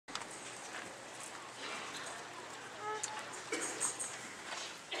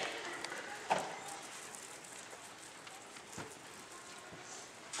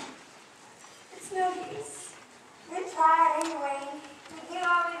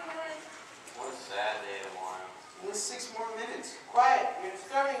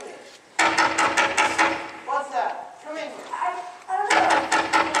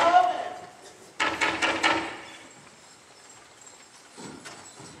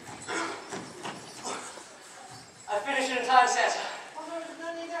time, Santa. Well, there was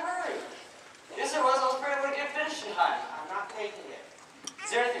no need to hurry. Yes, there was. I was afraid I wouldn't get finished in time. I'm not taking it.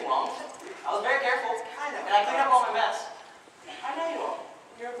 Is there anything wrong with it? I was very careful. Kind of. And I cleaned up all my mess. I know you are.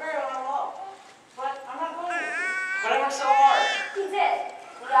 You're very on well. But I'm not going to. But I worked so hard. He did.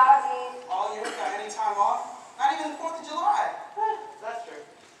 We all did. All you got any time off? Not even the 4th of July. That's true.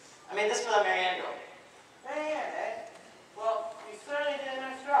 I made this for that Mary Ann girl. Man, eh? Well, you certainly did a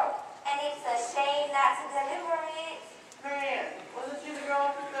nice job. And it's a shame not to deliver it. Marianne, wasn't she the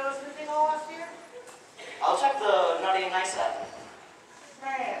girl that was missing all last year? I'll check the Naughty and Nice app.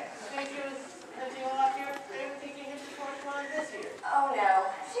 Marianne, you think she was missing all last year? They were thinking him to correspond this year. Oh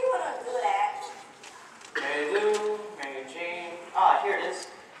no, she wouldn't do that. Mary Lou, Mary Jane. Ah, here it is.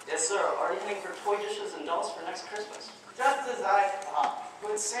 Yes, sir. Already heading for toy dishes and dolls for next Christmas. Just as I thought.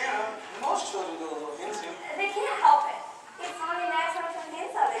 But Santa, most children do a little into. They can't help it. It's only natural to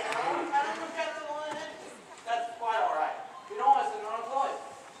hints of it. I don't forget the one in it. That's quite all right. We don't want to send our own toys.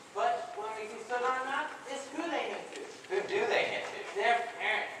 But when we consider our map, it's who they hint to. Who do they hint to? Their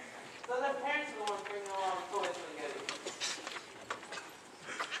parents. So their parents are the ones bringing along toys when they get it.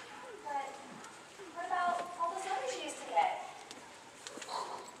 But what about all those others you used to get?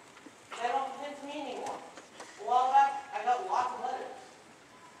 They don't hint to me anymore. A while back, I got lots of letters.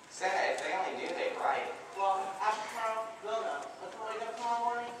 Santa, if they only knew, they'd write. Well, after tomorrow, they'll know. But when I wake up tomorrow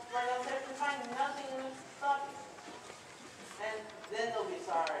morning, right downstairs, they find nothing in the stocking. And then they'll be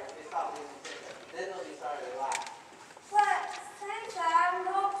sorry they stopped leaving tickets. Then they'll be sorry they lied. But Santa,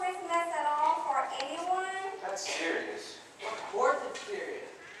 no Christmas at all for anyone? That's serious. Of course it's serious.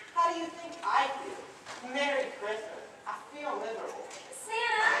 How do you think I feel? Merry Christmas. I feel miserable.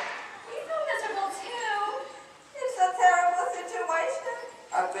 Santa, you feel miserable too. It's a terrible situation.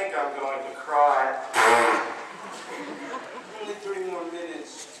 I think I'm going to cry. Only 3 more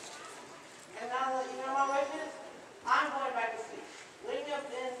minutes. And now that you know my wish is, I'm going back to sleep. Wake me up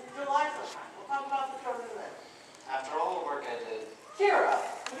in July sometime. We'll talk about the children then. After all the work I did. Cheer up.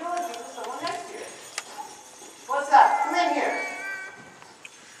 You're going to give to someone next year. What's that? Come in here.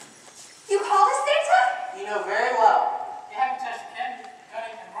 You called us Santa? You know very well. You haven't touched the candy. Done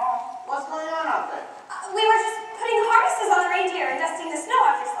anything wrong. What's going on out there? We were just putting harnesses on the reindeer and dusting the snow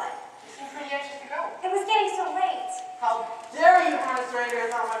after sled. You seem pretty anxious to go. It was getting so late. How dare you harness reindeer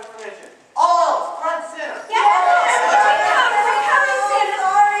without my permission? All else, front center. Yes, we're coming, Santa.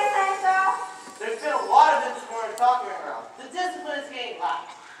 Sorry, Santa. There's been a lot of indiscriminate talking around. The discipline is getting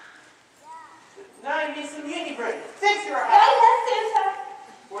lax. Now you need some unibreak. Fix your house. Yes, Santa.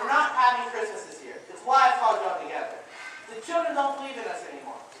 We're not having Christmas this year. It's why I called you all together. The children don't believe in us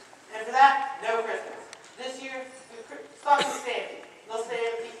anymore. And for that, no Christmas. This year, the stocking's stay empty. They'll stay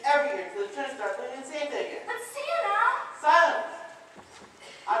empty every year until the children start putting in Santa again. But Santa. Silence.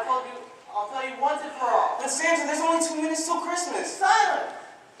 I'll tell you once and for all. But Santa, there's only 2 minutes till Christmas. Silence.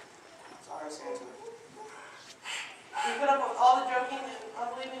 Sorry, Santa. We put up with all the joking and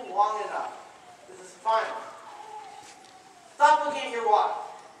unbelieving long enough. This is final. Stop looking at your watch.